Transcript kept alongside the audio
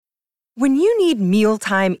When you need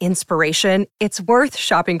mealtime inspiration, it's worth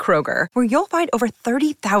shopping Kroger, where you'll find over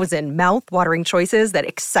 30,000 mouth-watering choices that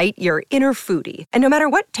excite your inner foodie. And no matter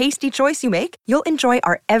what tasty choice you make, you'll enjoy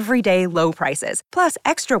our everyday low prices, plus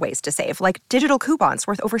extra ways to save, like digital coupons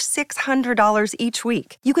worth over $600 each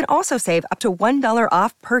week. You can also save up to $1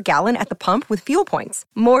 off per gallon at the pump with fuel points.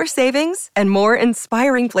 More savings and more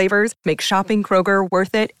inspiring flavors make shopping Kroger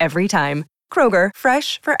worth it every time. Kroger,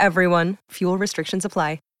 fresh for everyone. Fuel restrictions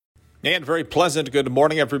apply. And very pleasant good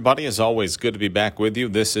morning, everybody. As always, good to be back with you.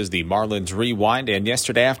 This is the Marlins Rewind. And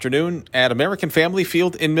yesterday afternoon at American Family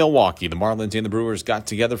Field in Milwaukee, the Marlins and the Brewers got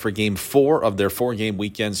together for Game 4 of their 4-game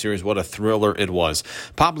weekend series. What a thriller it was.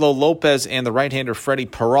 Pablo Lopez and the right-hander Freddie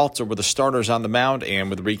Peralta were the starters on the mound. And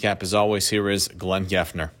with the recap, as always, here is Glenn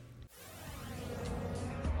Geffner.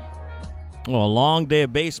 Well, a long day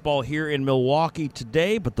of baseball here in Milwaukee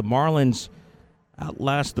today, but the Marlins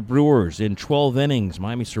outlast the Brewers in 12 innings.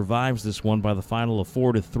 Miami survives this one by the final of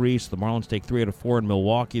 4-3, so the Marlins take 3 out of 4 in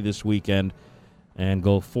Milwaukee this weekend and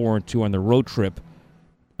go 4-2 on the road trip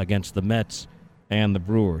against the Mets and the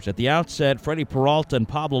Brewers. At the outset, Freddie Peralta and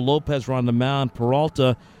Pablo Lopez were on the mound.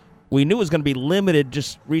 Peralta, we knew was going to be limited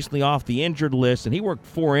just recently off the injured list, and he worked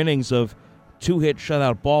 4 innings of 2-hit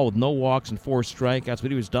shutout ball with no walks and 4 strikeouts,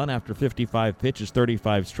 but he was done after 55 pitches,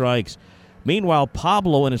 35 strikes. Meanwhile,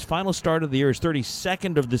 Pablo, in his final start of the year, his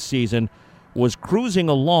 32nd of the season, was cruising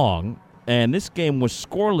along, and this game was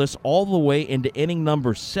scoreless all the way into inning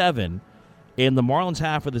number 7. In the Marlins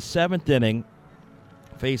half of the 7th inning,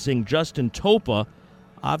 facing Justin Topa,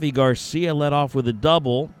 Avi Garcia led off with a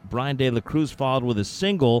double. Brian De La Cruz followed with a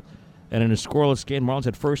single, and in a scoreless game, Marlins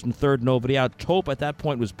had first and third, nobody out. Topa at that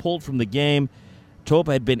point was pulled from the game.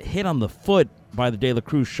 Topa had been hit on the foot by the De La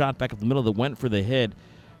Cruz shot back up the middle that went for the hit.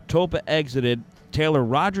 Topa exited, Taylor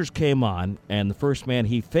Rogers came on, and the first man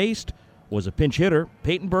he faced was a pinch hitter,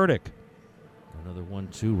 Peyton Burdick. Another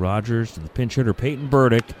 1-2, Rogers to the pinch hitter, Peyton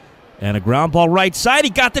Burdick, and a ground ball right side. He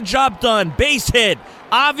got the job done. Base hit.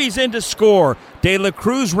 Avi's in to score. De La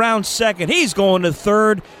Cruz rounds second. He's going to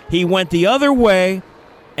third. He went the other way,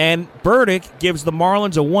 and Burdick gives the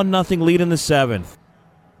Marlins a 1-0 lead in the 7th.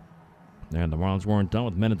 And the Marlins weren't done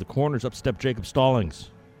with men at the corners. Up stepped Jacob Stallings.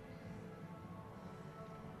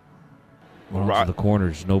 Right to the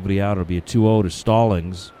corners, nobody out. It'll be a 2-0 to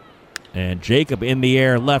Stallings. And Jacob in the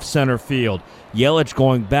air, left center field. Yelich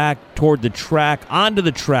going back toward the track, onto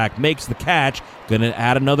the track, makes the catch. Going to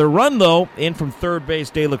add another run, though, in from third base,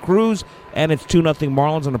 De La Cruz. And it's 2-0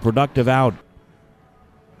 Marlins on a productive out.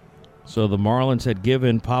 So the Marlins had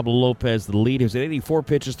given Pablo Lopez the lead. He was at 84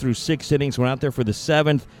 pitches through 6 innings. Went out there for the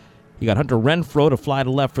 7th. He got Hunter Renfroe to fly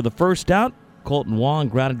to left for the first out. Colton Wong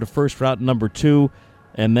grounded to first for out number 2.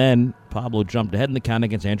 And then Pablo jumped ahead in the count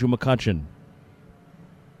against Andrew McCutchen.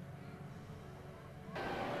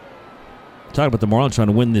 Talking about the Marlins trying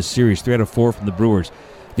to win this series, 3 out of 4 from the Brewers.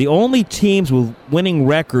 The only teams with winning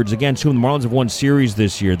records against whom the Marlins have won series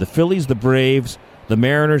this year, the Phillies, the Braves, the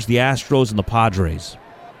Mariners, the Astros, and the Padres.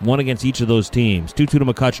 One against each of those teams. 2-2 to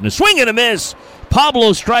McCutchen. A swing and a miss.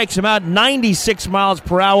 Pablo strikes him out 96 miles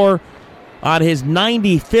per hour on his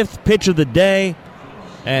 95th pitch of the day.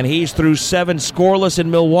 And he's through 7 scoreless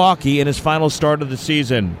in Milwaukee in his final start of the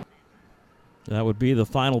season. That would be the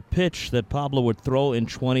final pitch that Pablo would throw in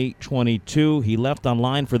 2022. He left on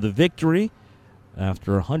line for the victory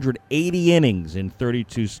after 180 innings in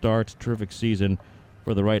 32 starts. Terrific season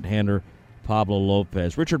for the right-hander Pablo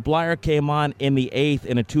Lopez. Richard Blyer came on in the 8th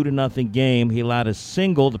in a 2-0 game. He allowed a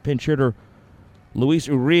single to pinch hitter Luis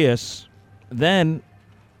Urias. Then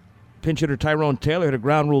pinch hitter Tyrone Taylor hit a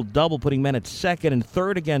ground rule double, putting men at second and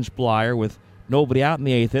third against Blyer with nobody out in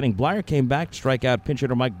the 8th inning. Blyer came back to strike out pinch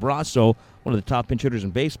hitter Mike Brasso, one of the top pinch hitters in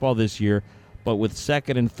baseball this year. But with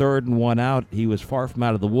second and third and 1 out, he was far from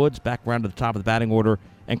out of the woods, back around to the top of the batting order,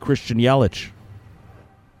 and Christian Yelich.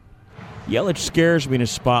 Yelich scares me in a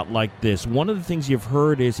spot like this. One of the things you've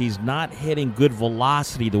heard is he's not hitting good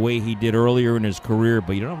velocity the way he did earlier in his career,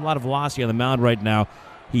 but you don't have a lot of velocity on the mound right now.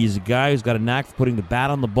 He's a guy who's got a knack for putting the bat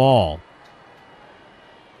on the ball.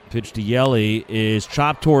 Pitch to Yelly is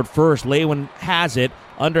chopped toward first. Lewin has it.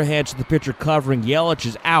 Underhand to the pitcher covering. Yelich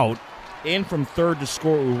is out. In from third to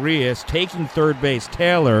score Urias. Taking third base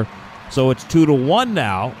Taylor. So it's 2-1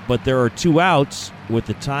 now, but there are 2 outs with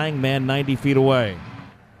the tying man 90 feet away.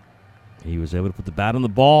 He was able to put the bat on the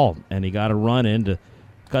ball, and he got a run in to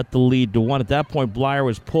cut the lead to 1. At that point, Blyer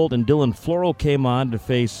was pulled, and Dylan Floro came on to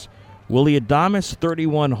face Willie Adames.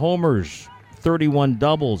 31 homers, 31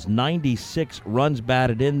 doubles, 96 runs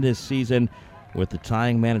batted in this season with the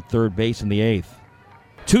tying man at third base in the 8th.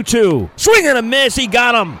 2-2. Swing and a miss. He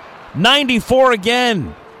got him. 94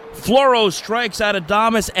 again. Floro strikes out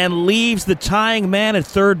Adames and leaves the tying man at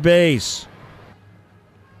third base.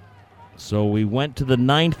 So we went to the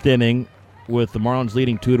ninth inning with the Marlins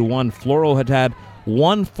leading 2-1. Floro had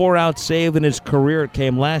one 4-out save in his career. It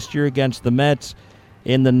came last year against the Mets.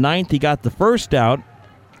 In the ninth, he got the first out.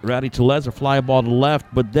 Rowdy Tellez a fly ball to left,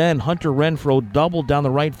 but then Hunter Renfroe doubled down the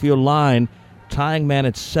right field line, tying man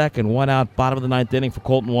at second. 1 out, bottom of the ninth inning for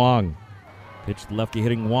Colton Wong. Pitch to lefty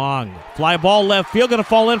hitting Wong. Fly ball left field, going to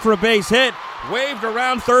fall in for a base hit. Waved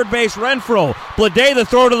around third base Renfroe. Blade the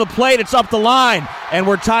throw to the plate. It's up the line. And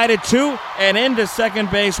we're tied at 2 and into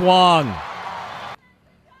second base Wong.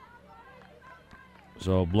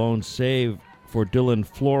 So blown save for Dylan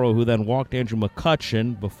Floro, who then walked Andrew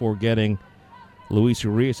McCutchen before getting Luis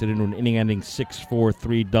Urias into an inning-ending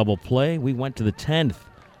 6-4-3 double play. We went to the 10th.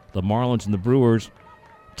 The Marlins and the Brewers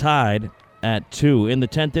tied at 2. In the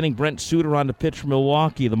 10th inning, Brent Suter on to pitch for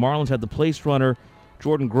Milwaukee. The Marlins had the place runner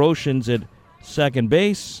Jordan Groshans at second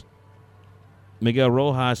base. Miguel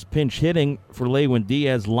Rojas pinch hitting for Lewin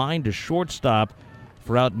Diaz, lined to shortstop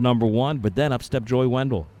for out number 1, but then up stepped Joey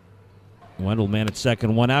Wendell. Wendell man at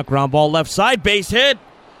second, 1 out, ground ball left side, base hit.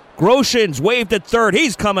 Groshans waved at third.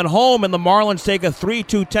 He's coming home, and the Marlins take a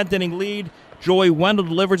 3-2 10th inning lead. Joey Wendell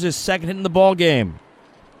delivers his second hit in the ball game.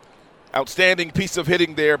 Outstanding piece of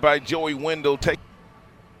hitting there by Joey Wendell.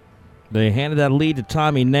 They handed that lead to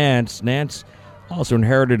Tommy Nance. Nance also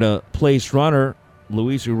inherited a place runner,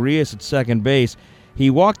 Luis Urias at second base. He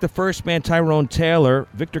walked the first man, Tyrone Taylor.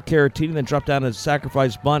 Victor Caratini then dropped down a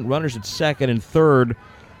sacrifice bunt. Runners at second and third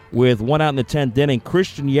with 1 out in the 10th inning.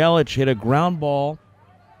 Christian Yelich hit a ground ball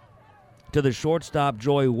to the shortstop,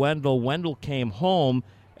 Joey Wendell. Wendell came home,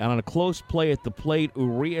 and on a close play at the plate,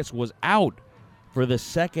 Urias was out for the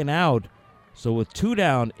second out. So with 2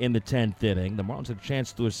 down in the 10th inning, the Marlins had a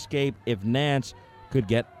chance to escape if Nance could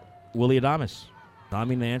get Willy Adames.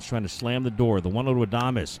 Tommy Nance trying to slam the door. The 1-0 to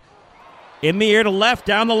Adames. In the air to left,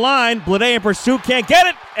 down the line. Blade in pursuit, can't get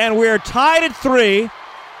it, and we're tied at 3.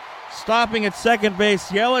 Stopping at second base,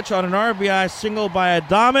 Yelich on an RBI single by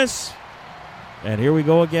Adames. And here we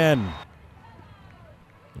go again.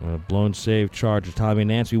 A blown save charge of Tommy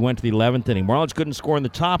Nance. We went to the 11th inning. Marlins couldn't score in the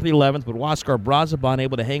top of the 11th, but Huáscar Brazoban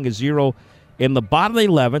able to hang a 0 in the bottom of the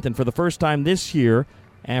 11th, and for the first time this year,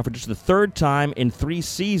 and for just the third time in 3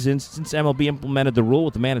 seasons since MLB implemented the rule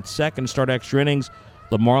with the man at second to start extra innings,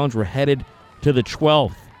 the Marlins were headed to the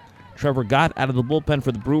 12th. Trevor Gott out of the bullpen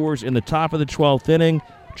for the Brewers in the top of the 12th inning.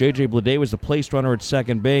 J.J. Bleday was the place runner at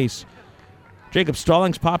second base. Jacob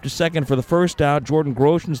Stallings popped to second for the first out. Jordan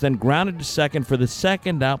Groshans then grounded to second for the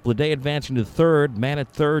second out. Bleday advancing to third. Man at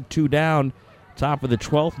third, 2 down. Top of the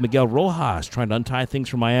 12th, Miguel Rojas trying to untie things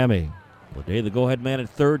for Miami. Bleday, the go-ahead man at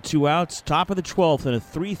third, 2 outs. Top of the 12th in a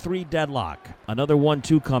 3-3 deadlock. Another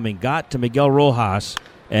 1-2 coming. Got to Miguel Rojas.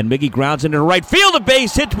 And Miggy grounds into right field. A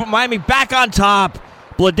base hit to put Miami back on top.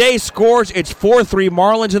 Bleday scores. It's 4-3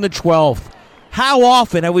 Marlins in the 12th. How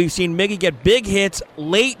often have we seen Miggy get big hits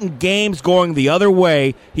late in games going the other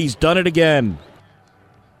way? He's done it again.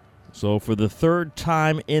 So for the third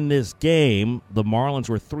time in this game, the Marlins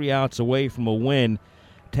were 3 outs away from a win.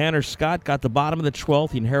 Tanner Scott got the bottom of the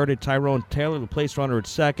 12th. He inherited Tyrone Taylor, the place runner at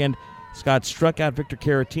second. Scott struck out Victor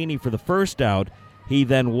Caratini for the first out. He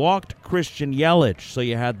then walked Christian Yelich. So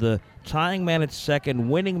you had the tying man at second,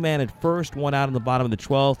 winning man at first, 1 out in the bottom of the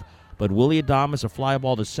 12th. But Willy Adames, a fly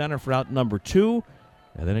ball to center for out number 2.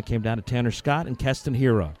 And then it came down to Tanner Scott and Keston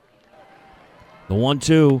Hiura. The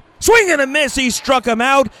 1-2. Swing and a miss. He struck him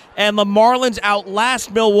out. And the Marlins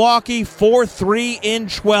outlast Milwaukee 4-3 in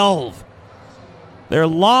 12. Their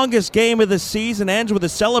longest game of the season ends with a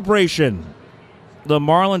celebration. The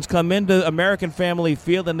Marlins come into American Family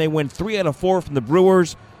Field and they win 3 out of 4 from the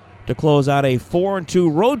Brewers to close out a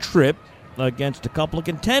 4-2 road trip against a couple of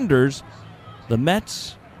contenders, the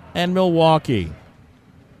Mets and Milwaukee.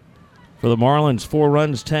 For the Marlins, 4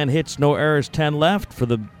 runs, 10 hits, no errors, 10 left. For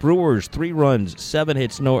the Brewers, 3 runs, 7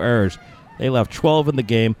 hits, no errors. They left 12 in the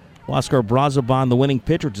game. Huáscar Brazoban, the winning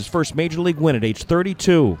pitcher, it's his first major league win at age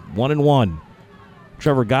 32, 1-1.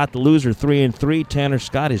 Trevor Gott, the loser, 3-3. Tanner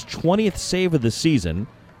Scott, his 20th save of the season.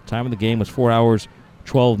 Time of the game was 4 hours,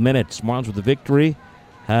 12 minutes. Marlins with the victory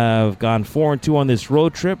have gone 4-2 on this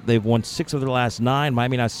road trip. They've won 6 of their last 9.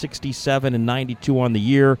 Miami now 67-92 on the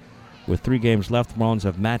year. With 3 games left, the Marlins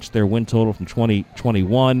have matched their win total from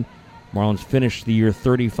 2021. Marlins finished the year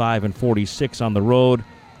 35-46 on the road.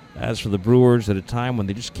 As for the Brewers, at a time when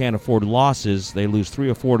they just can't afford losses, they lose 3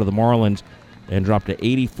 or 4 to the Marlins and drop to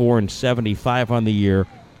 84-75 on the year,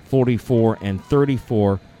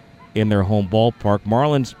 44-34 in their home ballpark.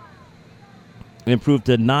 Marlins improved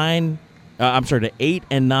to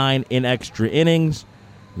 8-9 in extra innings.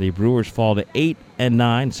 The Brewers fall to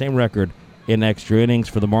 8-9, same record in extra innings.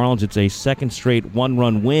 For the Marlins, it's a second straight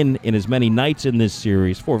one-run win in as many nights in this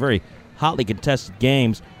series. 4 very hotly contested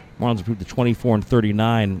games. Marlins improved to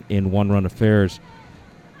 24-39 in one-run affairs.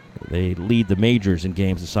 They lead the majors in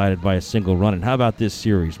games decided by a single run. And how about this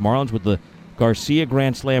series? Marlins with the Garcia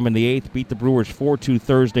grand slam in the 8th beat the Brewers 4-2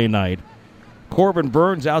 Thursday night. Corbin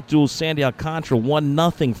Burns outduels Sandy Alcantara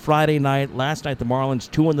 1-0 Friday night. Last night the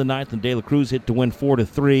Marlins 2 in the 9th and De La Cruz hit to win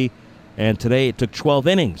 4-3. And today it took 12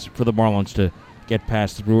 innings for the Marlins to get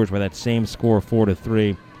past the Brewers by that same score of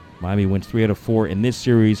 4-3. Miami wins 3 out of 4 in this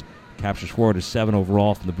series, captures 4 out of 7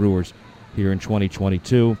 overall from the Brewers here in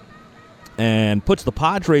 2022, and puts the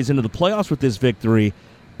Padres into the playoffs with this victory,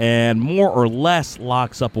 and more or less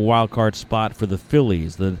locks up a wild card spot for the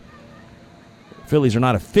Phillies. The Phillies are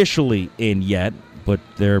not officially in yet, but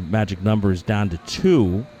their magic number is down to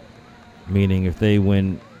 2, meaning if they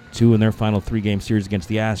win 2 in their final 3-game series against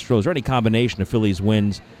the Astros, or any combination of Phillies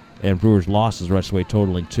wins and Brewers losses the rest of the way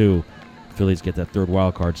totaling 2, Phillies get that third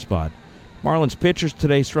wild card spot. Marlins pitchers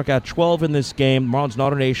today struck out 12 in this game. Marlins and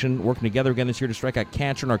AutoNation working together again this year to strike out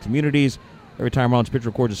cancer in our communities. Every time Marlins pitcher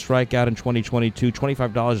records a strikeout in 2022,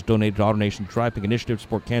 $25 is donated to AutoNation's Dry Pink Initiative to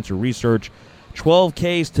support cancer research. 12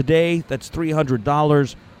 Ks today, that's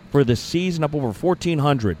 $300 for the season, up over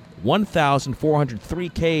 1,400. 1,403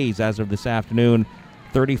 Ks as of this afternoon.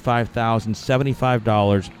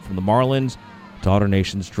 $35,075 from the Marlins to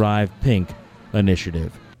AutoNation's Drive Pink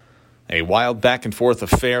Initiative. A wild back-and-forth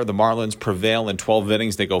affair. The Marlins prevail in 12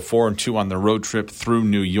 innings. They go 4-2 on their road trip through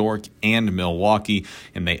New York and Milwaukee,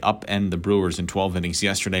 and they upend the Brewers in 12 innings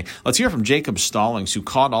yesterday. Let's hear from Jacob Stallings, who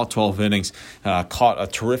caught all 12 innings, caught a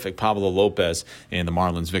terrific Pablo Lopez in the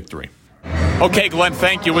Marlins' victory. Okay, Glenn,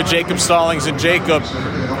 thank you with Jacob Stallings. And Jacob,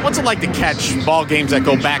 what's it like to catch ball games that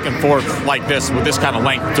go back and forth like this with this kind of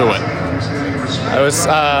length to it?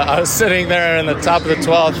 I was sitting there in the top of the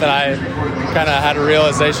 12th, and I kind of had a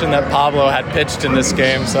realization that Pablo had pitched in this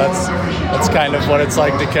game, so that's kind of what it's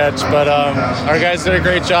like to catch. But our guys did a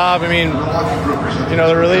great job. I mean, you know,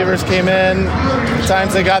 the relievers came in. The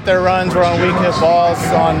times they got their runs were on weak hit balls,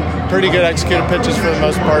 on pretty good executed pitches for the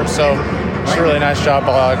most part. So it's a really nice job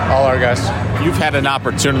by all our guys. You've had an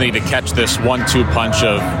opportunity to catch this 1-2 punch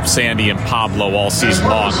of Sandy and Pablo all season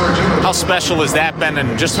long. How special has that been,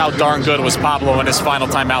 and just how darn good was Pablo in his final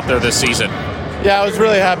time out there this season? Yeah, I was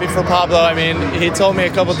really happy for Pablo. I mean, he told me a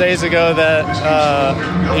couple days ago that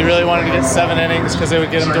he really wanted to get 7 innings because it would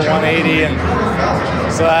get him to 180. And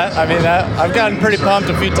so, I've gotten pretty pumped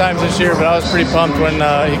a few times this year, but I was pretty pumped when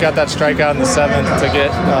he got that strikeout in the 7th to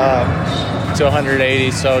get to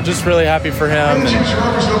 180. So just really happy for him. And,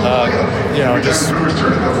 just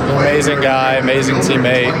an amazing guy, amazing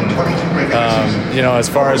teammate. And, as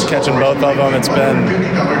far as catching both of them, it's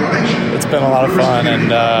been a lot of fun.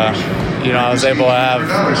 And, I was able to have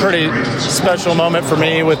a pretty special moment for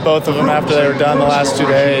me with both of them after they were done the last 2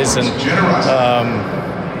 days, and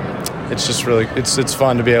it's just really it's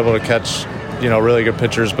fun to be able to catch really good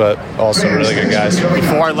pitchers, but also really good guys.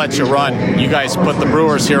 Before I let you run, you guys put the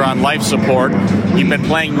Brewers here on life support. You've been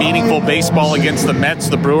playing meaningful baseball against the Mets,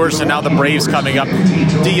 the Brewers, and now the Braves coming up.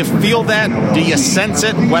 Do you feel that? Do you sense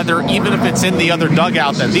it? Whether even if it's in the other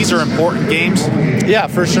dugout, that these are important games? Yeah,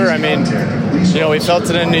 for sure. I mean, we felt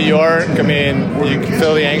it in New York. I mean, you can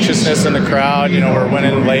feel the anxiousness in the crowd. We're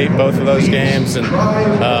winning late both of those games, and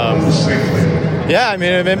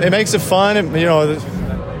it makes it fun.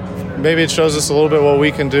 Maybe it shows us a little bit what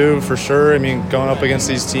we can do for sure. I mean, going up against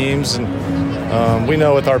these teams, and we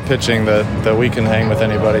know with our pitching that we can hang with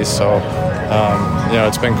anybody. So,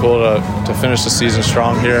 it's been cool to finish the season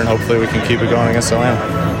strong here, and hopefully we can keep it going against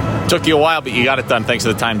Atlanta. Took you a while, but you got it done. Thanks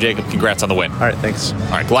for the time, Jacob. Congrats on the win. All right, thanks.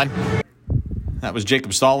 All right, Glenn. That was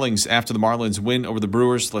Jacob Stallings after the Marlins win over the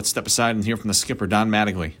Brewers. Let's step aside and hear from the skipper, Don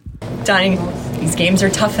Mattingly. Donnie, these games are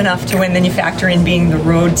tough enough to win, then you factor in being the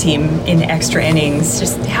road team in extra innings.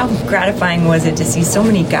 Just how gratifying was it to see so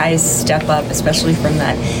many guys step up, especially from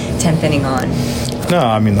that 10th inning on? No,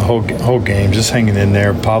 I mean, the whole game, just hanging in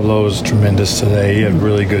there. Pablo was tremendous today. He had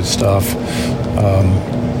really good stuff.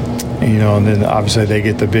 And then obviously they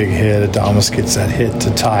get the big hit. Adames gets that hit to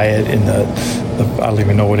tie it in the I don't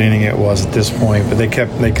even know what inning it was at this point, but they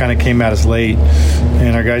kind of came at us late,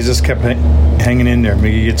 and our guys just kept hanging in there.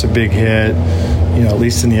 Miggy gets a big hit. At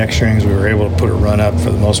least in the extra innings we were able to put a run up for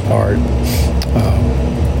the most part.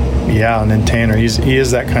 And then Tanner, he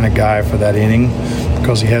is that kind of guy for that inning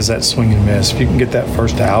because he has that swing and miss. If you can get that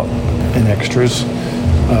first out in extras,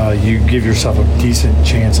 you give yourself a decent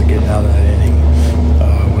chance of getting out of that inning.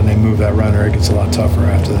 When they move that runner, it gets a lot tougher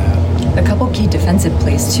after that. a couple key defensive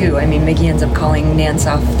plays too. I mean, Miggy ends up calling Nance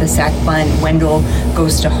off the sack bunt. Wendell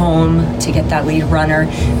goes to home to get that lead runner.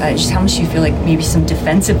 Just how much do you feel like maybe some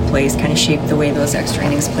defensive plays kind of shaped the way those extra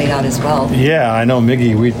innings played out as well? Yeah, I know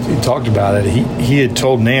Miggy. We talked about it. He had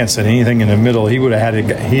told Nance that anything in the middle, he would have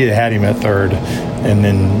had him at third, and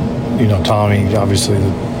then Tommy, obviously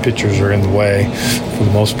the pitchers are in the way for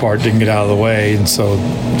the most part, didn't get out of the way, and so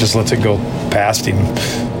just lets it go past him.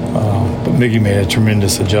 But Miggy made a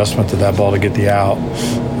tremendous adjustment to that ball to get the out.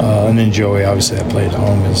 And then Joey, obviously, that play at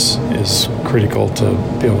home is critical to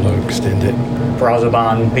be able to extend it.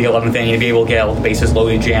 Brazoban, the 11th inning, to be able to get all the bases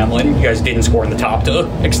loaded, Jamlin. You guys didn't score in the top to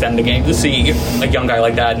extend the game. To see a young guy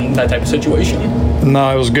like that in that type of situation?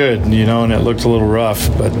 No, it was good, and it looked a little rough.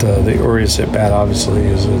 But the Urias at bat, obviously,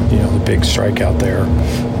 is the big strikeout there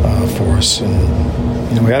for us.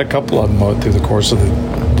 And we had a couple of them through the course of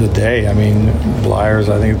the day. I mean, Blyers,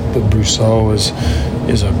 I think the Brousseau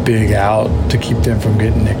is a big out to keep them from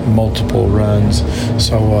getting multiple runs.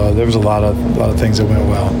 So there was a lot of things that went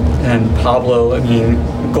well. And Pablo, I mean,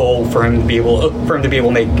 goal for him to be able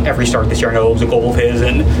to make every start this year. I know it was a goal of his,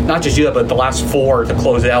 and not just do that, but the last 4 to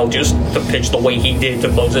close it out, just to pitch the way he did to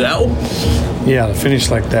close it out. Yeah, to finish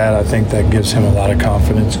like that, I think that gives him a lot of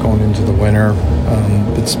confidence going into the winter.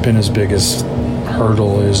 It's been his biggest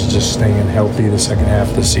hurdle is just staying healthy the second half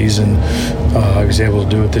of the season. He was able to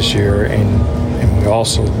do it this year, and we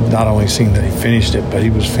also not only seen that he finished it, but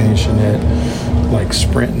he was finishing it like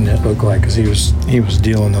sprinting, it looked like, because he was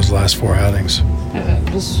dealing those last 4 outings.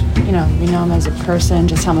 Just, we know him as a person,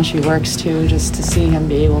 just how much he works too, just to see him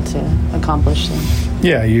be able to accomplish things.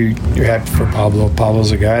 Yeah, you're happy for Pablo.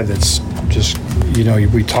 Pablo's a guy that's just,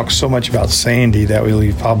 we talk so much about Sandy that we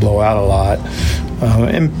leave Pablo out a lot.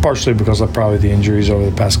 And partially because of probably the injuries over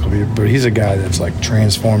the past couple of years, but he's a guy that's like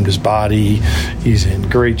transformed his body. He's in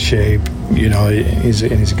great shape. He's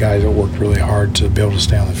a guy that worked really hard to be able to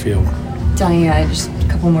stay on the field. Donnie, just a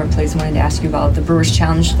couple more plays I wanted to ask you about. The Brewers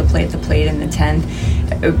challenged the play at the plate in the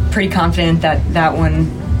 10th. Pretty confident that one,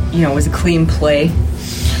 was a clean play.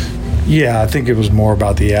 Yeah, I think it was more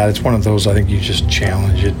about the ad. It's one of those, I think you just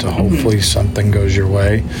challenge it to hopefully something goes your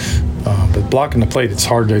way. But blocking the plate, it's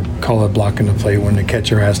hard to call it blocking the plate when the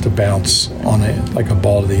catcher has to bounce on it like a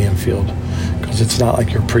ball to the infield, because it's not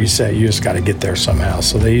like you're preset. You just got to get there somehow.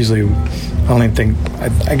 So they usually,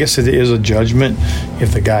 I guess it is a judgment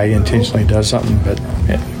if the guy intentionally does something, but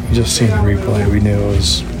just seeing the replay, we knew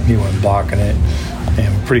he wasn't blocking it,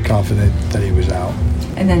 and we're pretty confident that he was out.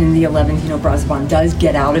 And then in the 11th, Brazoban does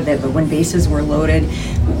get out of it, but when bases were loaded,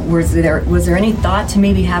 was there any thought to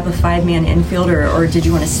maybe have a 5-man infielder, or did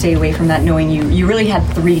you want to stay away from that, knowing you really had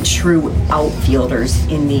 3 true outfielders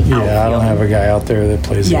in the outfield? Yeah, I don't have a guy out there that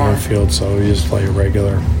plays the infield, so we just play a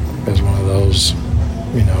regular as one of those.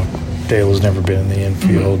 Dale's never been in the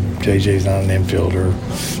infield. JJ's not an infielder.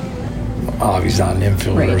 Avi's not an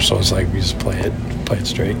infielder, right. So it's like we just play it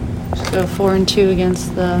straight. So 4-2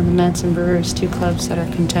 against the Mets and Brewers, 2 clubs that are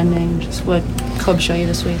contending. Just what clubs show you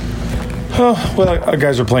this week? Well, our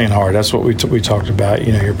guys are playing hard. That's what we talked about.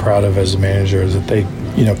 You're proud of as a manager is that they,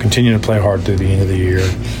 continue to play hard through the end of the year.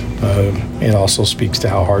 It also speaks to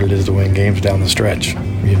how hard it is to win games down the stretch.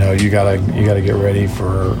 You gotta get ready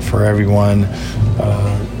for everyone.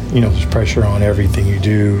 There's pressure on everything you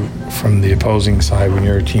do from the opposing side when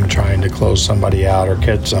you're a team trying to close somebody out or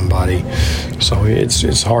catch somebody. So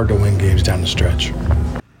it's hard to win games down the stretch.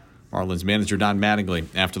 Marlins manager Don Mattingly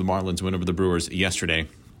after the Marlins win over the Brewers yesterday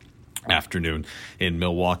afternoon in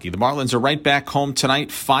Milwaukee. The Marlins are right back home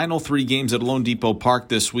tonight. Final 3 games at Lone Depot Park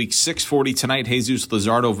this week. 6:40 tonight, Jesus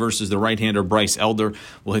Luzardo versus the right-hander Bryce Elder.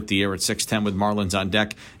 We'll hit the air at 6:10 with Marlins on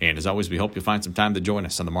deck. And as always, we hope you find some time to join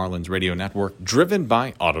us on the Marlins Radio Network, driven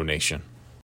by AutoNation.